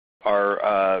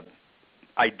our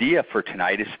idea for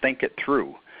tonight is think it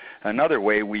through. Another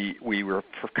way we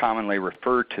commonly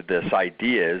refer to this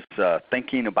idea is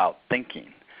thinking about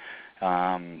thinking.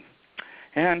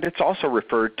 And it's also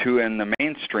referred to in the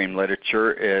mainstream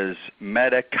literature as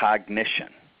metacognition.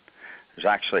 There's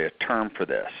actually a term for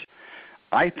this.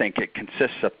 I think it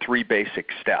consists of 3 basic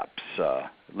steps, at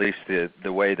least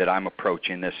the way that I'm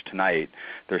approaching this tonight.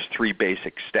 There's 3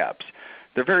 basic steps.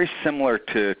 They're very similar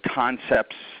to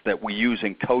concepts that we use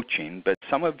in coaching, but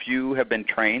some of you have been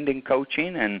trained in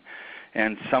coaching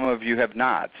and some of you have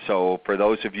not. So for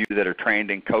those of you that are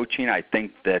trained in coaching, I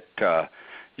think that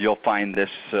you'll find this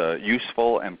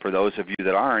useful, and for those of you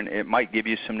that aren't, it might give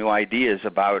you some new ideas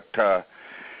about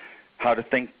how to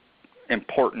think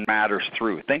important matters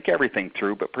through. Think everything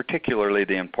through, but particularly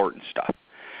the important stuff.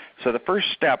 So the first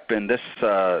step in this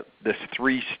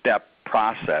 3-step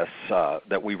process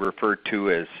that we refer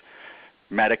to as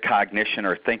metacognition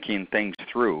or thinking things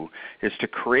through is to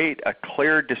create a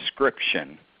clear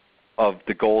description of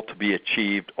the goal to be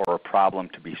achieved or a problem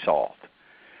to be solved.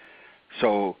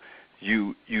 So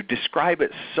you describe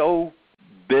it so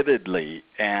vividly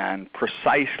and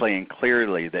precisely and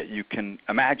clearly that you can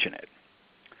imagine it.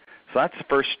 So that's the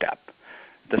first step.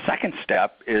 The second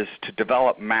step is to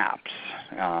develop maps.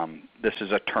 This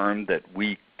is a term that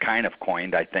we kind of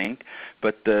coined, I think,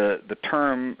 but the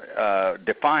term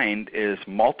defined is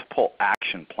multiple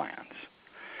action plans.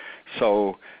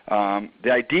 So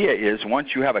the idea is once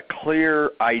you have a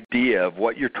clear idea of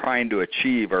what you're trying to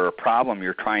achieve or a problem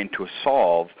you're trying to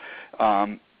solve,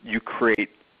 you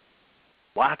create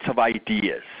lots of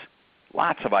ideas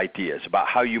about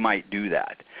how you might do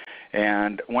that.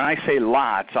 And when I say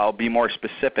lots, I'll be more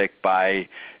specific by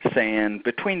saying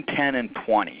between 10 and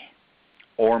 20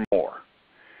 or more.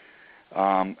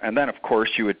 And then, of course,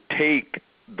 you would take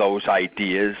those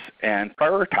ideas and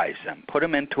prioritize them, put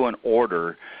them into an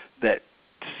order that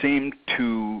seemed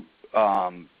to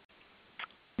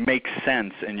make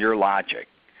sense in your logic.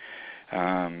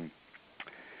 Now,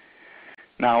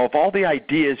 of all the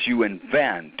ideas you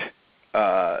invent,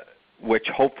 which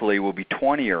hopefully will be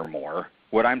 20 or more,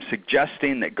 what I'm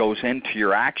suggesting that goes into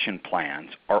your action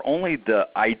plans are only the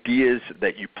ideas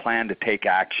that you plan to take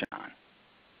action on.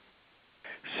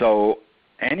 So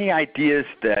any ideas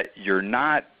that you're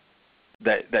not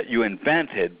that you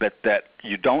invented but that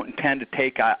you don't intend to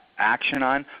take action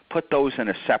on, put those in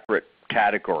a separate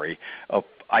category of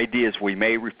ideas we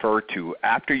may refer to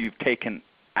after you've taken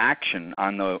action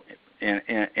on the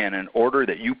in an order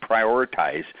that you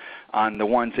prioritize on the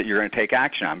ones that you're going to take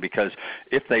action on. Because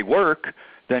if they work,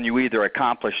 then you either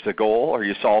accomplish the goal or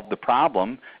you solve the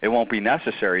problem. It won't be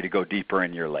necessary to go deeper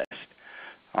in your list.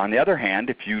 On the other hand,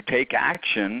 if you take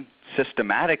action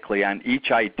systematically on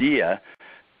each idea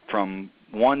from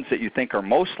ones that you think are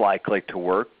most likely to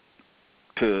work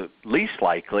to least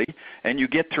likely, and you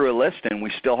get through a list and we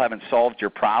still haven't solved your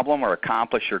problem or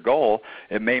accomplished your goal,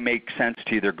 it may make sense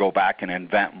to either go back and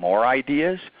invent more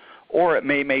ideas, or it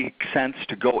may make sense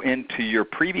to go into your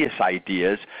previous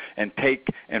ideas and take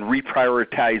and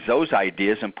reprioritize those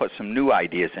ideas and put some new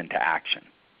ideas into action.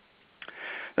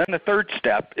 Then the third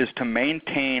step is to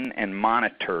maintain and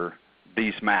monitor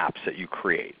these maps that you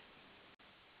create.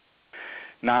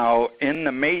 Now, in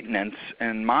the maintenance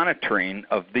and monitoring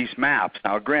of these maps,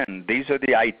 now again, these are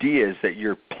the ideas that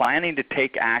you're planning to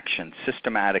take action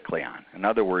systematically on. In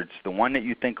other words, the one that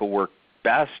you think will work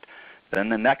best, then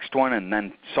the next one, and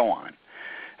then so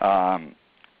on.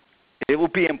 It will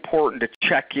be important to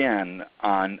check in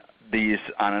on these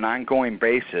on an ongoing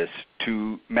basis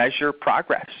to measure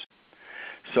progress.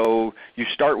 So you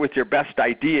start with your best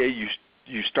idea,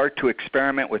 you start to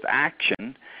experiment with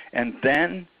action, and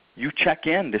then you check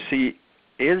in to see,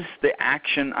 is the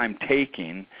action I'm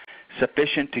taking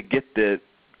sufficient to get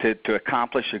to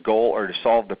accomplish a goal or to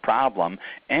solve the problem,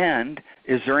 and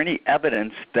is there any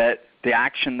evidence that the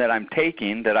action that I'm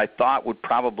taking that I thought would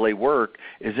probably work,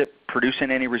 is it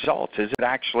producing any results? Is it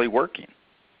actually working?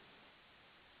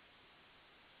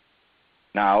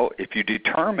 Now, if you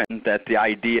determine that the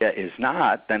idea is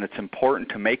not, then it's important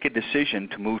to make a decision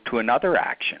to move to another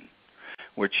action,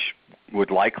 which would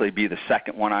likely be the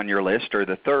second one on your list or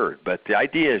the third. But the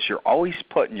idea is you're always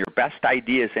putting your best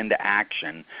ideas into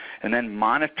action and then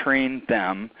monitoring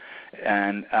them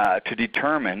and to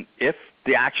determine if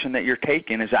the action that you're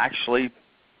taking is actually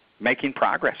making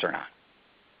progress or not.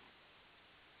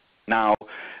 Now,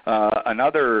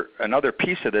 another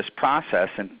piece of this process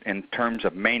in terms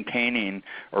of maintaining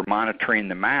or monitoring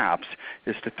the maps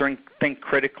is to think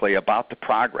critically about the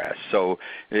progress. So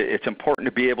it's important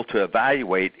to be able to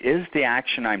evaluate, is the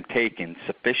action I'm taking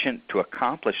sufficient to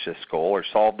accomplish this goal or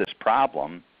solve this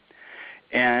problem?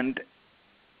 And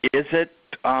is it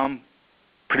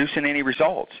producing any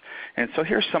results? And so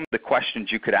here's some of the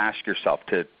questions you could ask yourself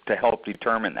to help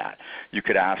determine that. You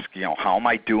could ask, how am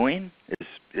I doing?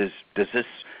 Does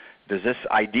this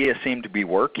idea seem to be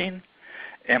working?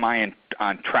 Am I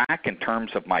on track in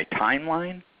terms of my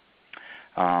timeline?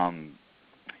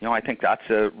 I think that's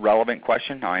a relevant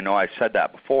question. Now, I know I said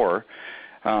that before.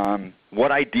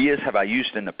 What ideas have I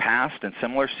used in the past in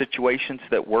similar situations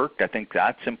that worked? I think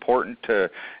that's important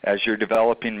as you're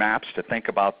developing maps, to think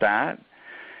about that.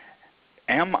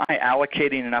 Am I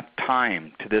allocating enough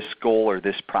time to this goal or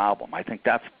this problem? I think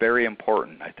that's very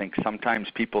important. I think sometimes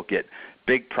people get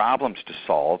big problems to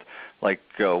solve, like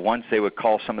ones they would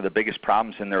call some of the biggest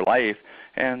problems in their life,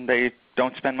 and they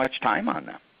don't spend much time on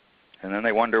them. And then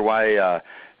they wonder why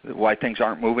things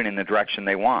aren't moving in the direction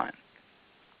they want.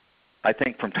 I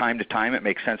think from time to time it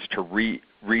makes sense to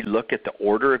re-look at the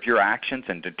order of your actions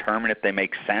and determine if they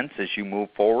make sense as you move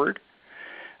forward.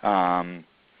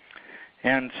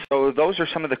 And so those are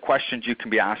some of the questions you can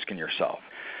be asking yourself.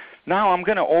 Now I'm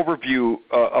going to overview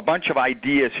a bunch of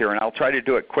ideas here, and I'll try to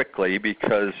do it quickly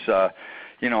because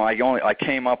I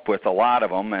came up with a lot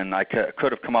of them, and I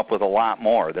could have come up with a lot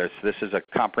more. This is a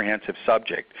comprehensive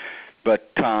subject, but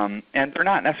and they're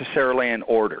not necessarily in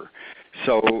order.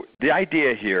 So the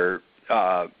idea here,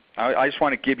 I just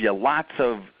want to give you lots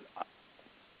of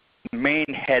main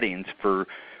headings for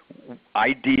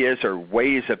ideas or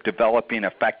ways of developing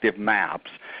effective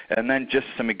maps, and then just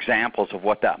some examples of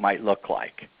what that might look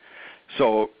like.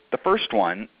 So the first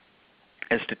one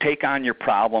is to take on your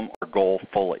problem or goal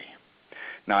fully.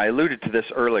 Now, I alluded to this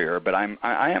earlier, but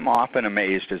I am often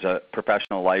amazed as a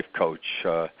professional life coach,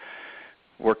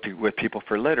 working with people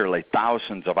for literally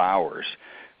thousands of hours,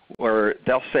 where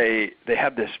they'll say they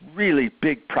have this really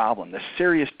big problem, this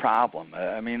serious problem.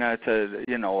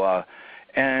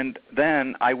 And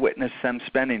then I witness them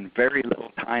spending very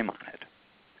little time on it.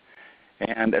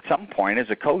 And at some point,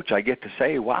 as a coach, I get to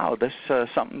say, "Wow, this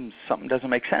something doesn't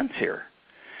make sense here."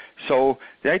 So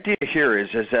the idea here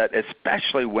is that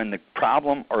especially when the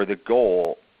problem or the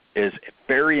goal is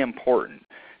very important,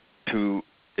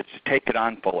 it's to take it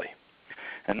on fully.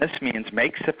 And this means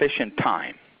make sufficient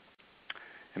time.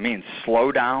 It means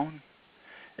slow down.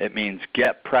 It means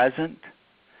get present.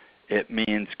 It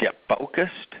means get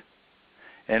focused.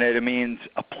 And it means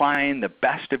applying the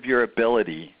best of your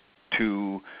ability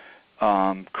to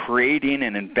creating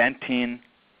and inventing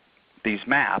these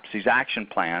maps, these action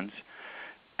plans,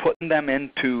 putting them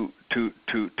into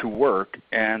to work,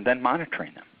 and then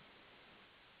monitoring them.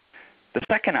 The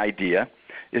second idea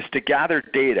is to gather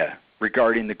data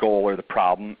regarding the goal or the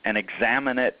problem and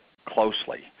examine it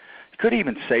closely. You could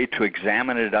even say to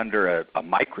examine it under a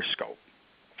microscope.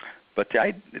 But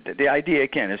the idea,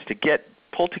 again, is to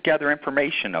pull together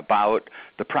information about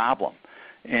the problem,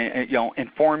 and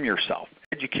inform yourself,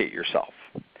 educate yourself,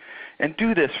 and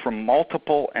do this from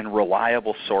multiple and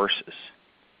reliable sources.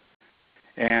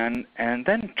 And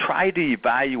then try to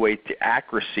evaluate the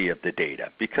accuracy of the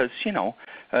data, because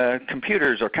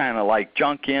computers are kind of like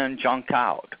junk in, junk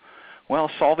out. Well,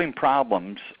 solving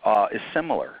problems is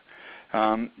similar.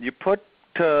 You put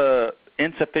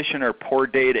insufficient or poor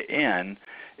data in,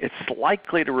 it's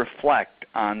likely to reflect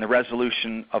on the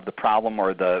resolution of the problem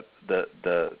or the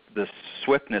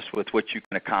swiftness with which you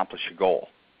can accomplish a goal.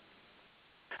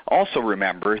 Also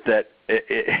remember that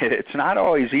it's not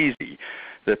always easy,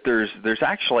 that there's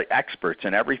actually experts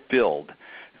in every field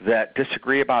that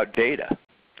disagree about data.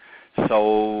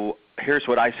 So here's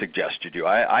what I suggest you do.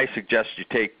 I suggest you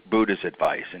take Buddha's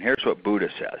advice, and here's what Buddha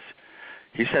says.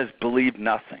 He says, believe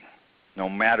nothing, no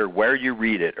matter where you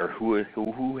read it or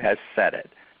who has said it,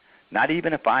 not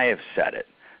even if I have said it,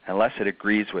 unless it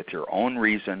agrees with your own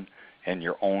reason and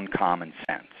your own common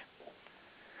sense.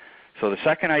 So the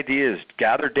second idea is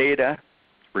gather data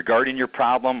regarding your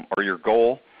problem or your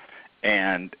goal,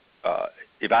 and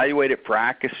evaluate it for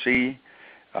accuracy,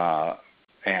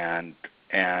 and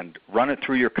run it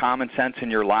through your common sense and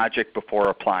your logic before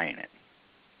applying it.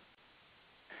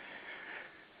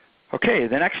 Okay,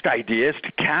 the next idea is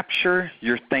to capture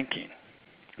your thinking.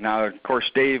 Now, of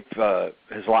course, Dave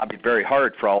has lobbied very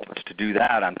hard for all of us to do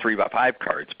that on 3x5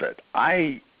 cards, but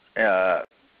I'd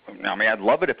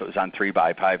love it if it was on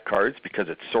 3x5 cards because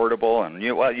it's sortable, and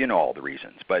you know all the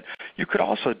reasons. But you could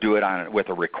also do it with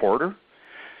a recorder,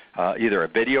 either a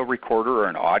video recorder or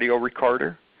an audio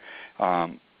recorder.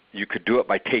 You could do it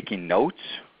by taking notes.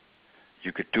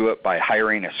 You could do it by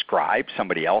hiring a scribe,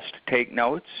 somebody else to take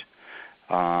notes.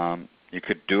 You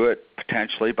could do it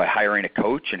potentially by hiring a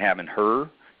coach and having her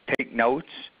take notes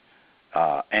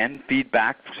and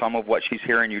feedback some of what she's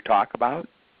hearing you talk about.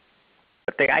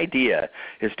 But the idea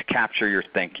is to capture your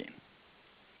thinking.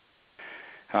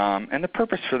 And the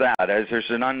purpose for that is there's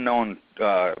an unknown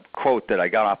quote that I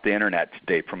got off the internet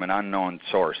today from an unknown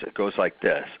source. It goes like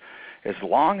this: as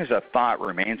long as a thought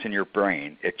remains in your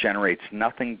brain, it generates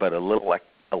nothing but a little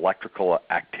electrical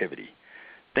activity.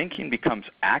 Thinking becomes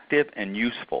active and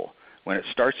useful when it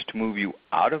starts to move you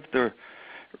out of the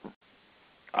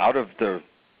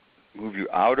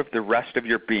rest of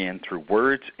your being through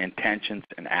words, intentions,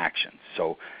 and actions.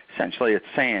 So essentially it's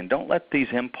saying don't let these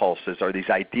impulses or these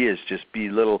ideas just be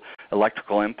little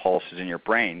electrical impulses in your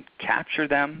brain. Capture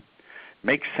them,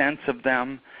 make sense of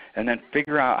them, and then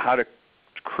figure out how to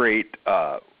create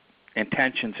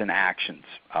intentions and actions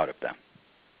out of them.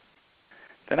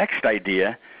 The next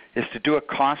idea is to do a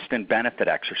cost and benefit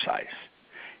exercise.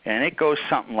 And it goes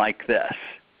something like this.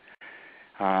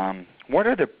 What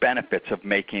are the benefits of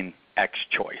making X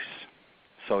choice?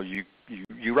 So you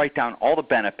write down all the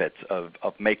benefits of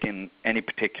making any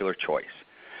particular choice.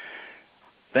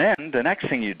 Then the next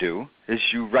thing you do is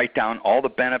you write down all the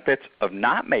benefits of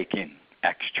not making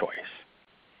X choice.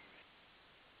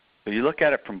 So you look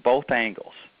at it from both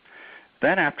angles.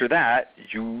 Then after that,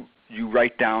 you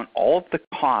write down all of the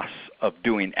costs of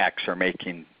doing X or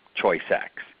making choice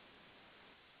X.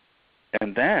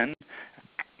 And then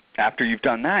after you've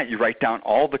done that, you write down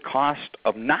all the cost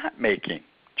of not making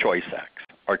choice X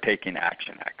or taking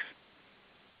action X.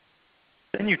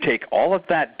 Then you take all of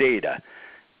that data,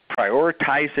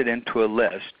 prioritize it into a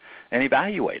list, and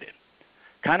evaluate it.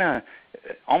 Kind of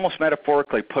almost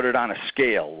metaphorically put it on a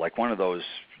scale, like one of those,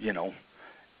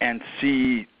 and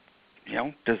see,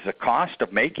 does the cost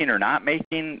of making or not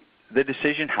making the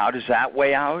decision, how does that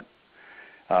weigh out?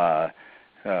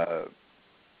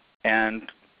 And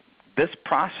this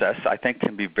process, I think,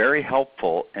 can be very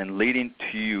helpful in leading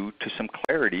to you to some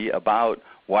clarity about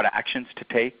what actions to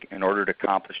take in order to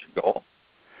accomplish a goal,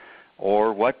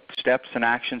 or what steps and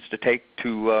actions to take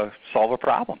to solve a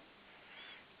problem.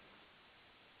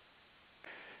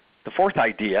 The fourth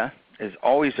idea is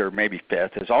always, or maybe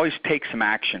fifth, is always take some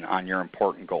action on your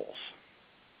important goals.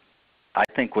 I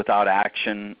think without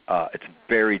action, it's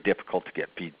very difficult to get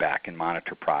feedback and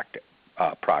monitor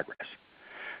progress.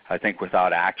 I think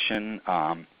without action,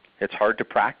 it's hard to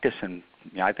practice, and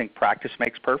I think practice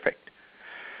makes perfect.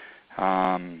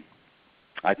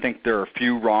 I think there are a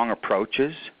few wrong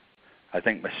approaches. I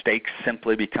think mistakes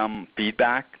simply become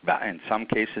feedback, in some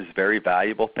cases very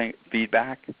valuable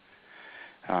feedback.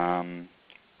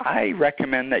 I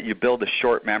recommend that you build a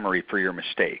short memory for your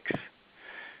mistakes.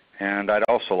 And I'd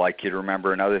also like you to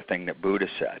remember another thing that Buddha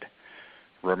said.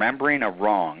 Remembering a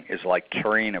wrong is like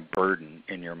carrying a burden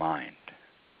in your mind.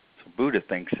 So Buddha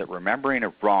thinks that remembering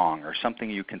a wrong or something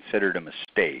you considered a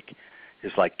mistake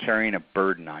is like carrying a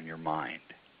burden on your mind.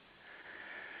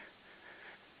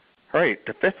 All right,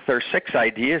 the fifth or sixth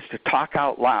idea is to talk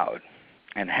out loud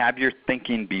and have your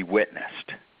thinking be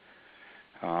witnessed.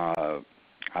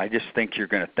 I just think you're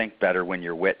going to think better when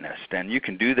you're witnessed. And you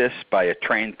can do this by a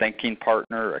trained thinking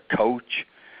partner, a coach.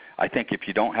 I think if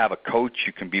you don't have a coach,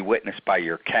 you can be witnessed by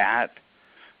your cat,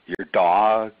 your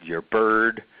dog, your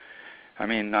bird. I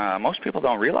mean, most people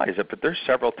don't realize it, but there's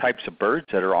several types of birds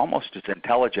that are almost as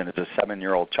intelligent as a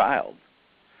 7-year-old child.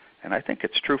 And I think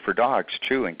it's true for dogs,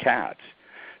 too, and cats.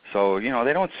 So,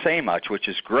 they don't say much, which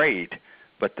is great,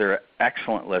 but they're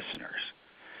excellent listeners.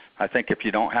 I think if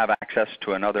you don't have access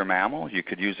to another mammal, you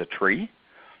could use a tree.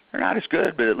 They're not as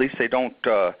good, but at least they don't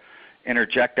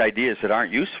interject ideas that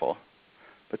aren't useful.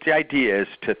 But the idea is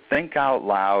to think out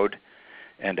loud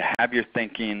and to have your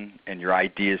thinking and your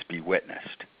ideas be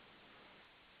witnessed.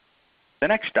 The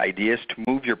next idea is to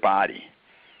move your body,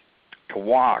 to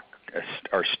walk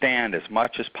or stand as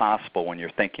much as possible when you're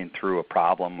thinking through a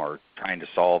problem or trying to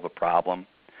solve a problem.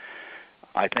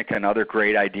 I think another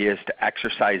great idea is to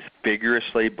exercise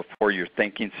vigorously before your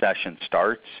thinking session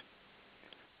starts.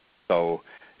 So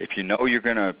if you know you're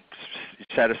going to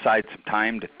set aside some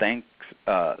time to think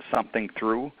something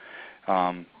through,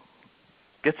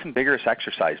 get some vigorous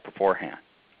exercise beforehand.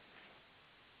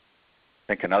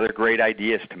 I think another great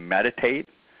idea is to meditate.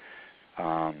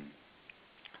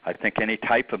 I think any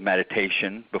type of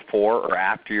meditation before or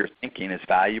after your thinking is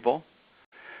valuable.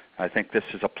 I think this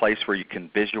is a place where you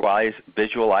can visualize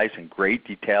in great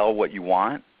detail what you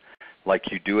want,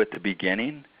 like you do at the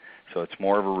beginning. So it's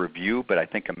more of a review, but I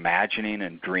think imagining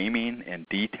and dreaming in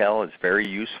detail is very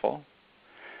useful.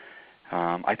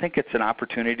 I think it's an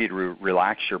opportunity to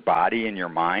relax your body and your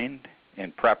mind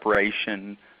in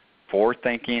preparation for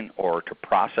thinking or to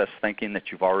process thinking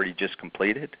that you've already just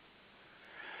completed.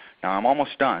 Now I'm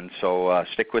almost done, so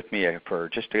stick with me for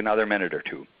just another minute or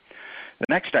two.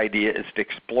 The next idea is to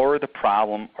explore the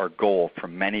problem or goal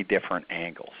from many different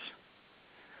angles.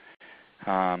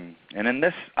 And in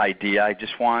this idea, I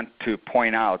just want to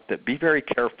point out that be very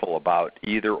careful about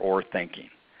either or thinking.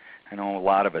 I know a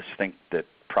lot of us think that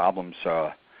problems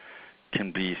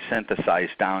can be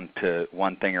synthesized down to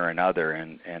one thing or another,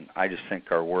 and I just think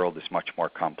our world is much more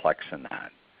complex than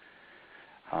that.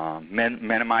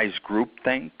 Minimize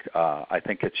groupthink. I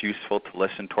think it's useful to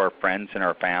listen to our friends and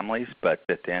our families, but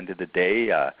at the end of the day,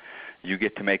 you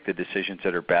get to make the decisions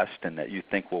that are best and that you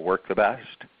think will work the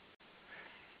best.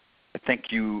 I think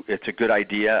it's a good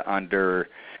idea under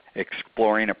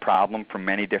exploring a problem from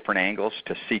many different angles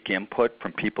to seek input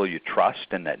from people you trust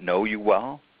and that know you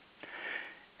well.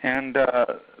 And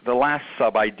the last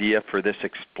sub-idea for this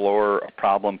explore a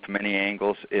problem from many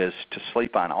angles is to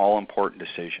sleep on all important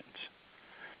decisions.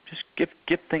 Just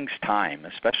give things time,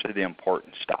 especially the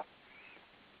important stuff.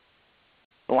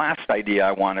 The last idea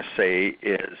I want to say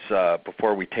is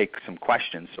before we take some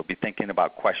questions, so be thinking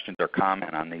about questions or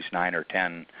comment on these 9 or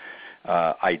 10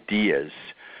 ideas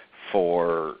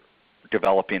for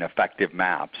developing effective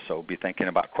maps. So be thinking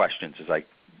about questions as I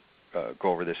go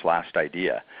over this last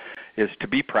idea, is to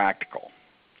be practical.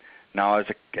 Now as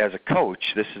a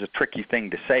coach, this is a tricky thing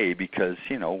to say because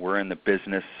we're in the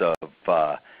business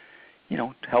of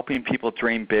helping people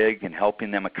dream big and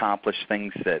helping them accomplish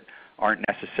things that aren't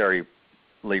necessarily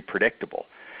predictable.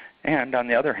 And on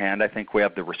the other hand, I think we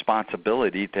have the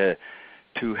responsibility to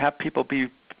have people be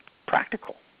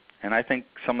practical. And I think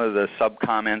some of the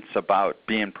sub-comments about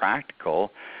being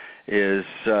practical is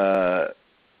not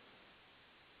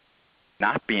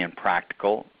being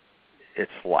practical.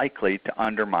 It's likely to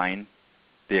undermine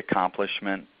the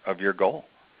accomplishment of your goal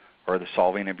or the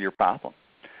solving of your problem.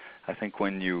 I think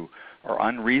when you are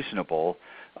unreasonable,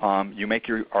 you make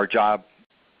our job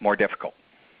more difficult.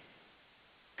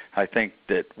 I think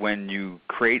that when you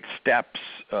create steps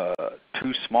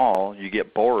too small, you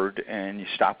get bored and you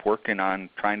stop working on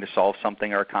trying to solve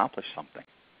something or accomplish something.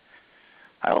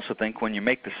 I also think when you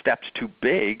make the steps too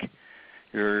big,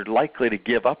 you're likely to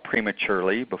give up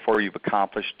prematurely before you've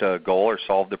accomplished a goal or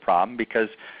solved a problem because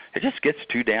it just gets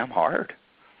too damn hard.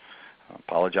 I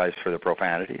apologize for the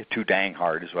profanity. Too dang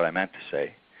hard is what I meant to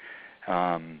say.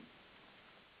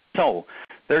 So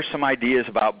there's some ideas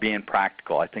about being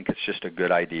practical. I think it's just a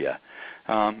good idea.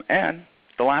 And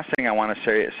the last thing I want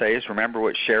to say is remember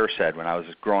what Cher said. When I was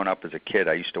growing up as a kid,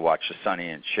 I used to watch the Sonny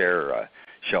and Cher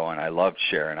show, and I loved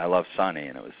Cher and I loved Sonny.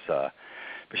 And it was,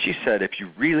 but she said, if you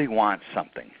really want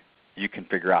something, you can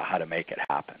figure out how to make it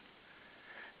happen.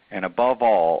 And above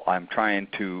all, I'm trying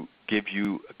to give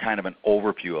you kind of an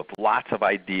overview of lots of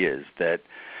ideas that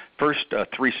first a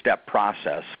 3-step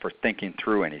process for thinking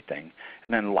through anything, and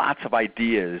then lots of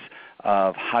ideas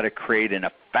of how to create an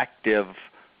effective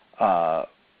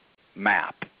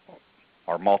map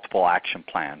or multiple action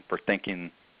plan for thinking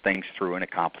things through and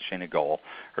accomplishing a goal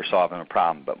or solving a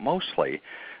problem. But mostly,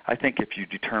 I think if you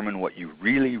determine what you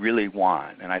really, really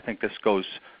want, and I think this goes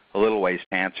a little ways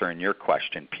to answering your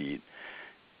question, Pete,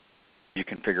 you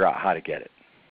can figure out how to get it.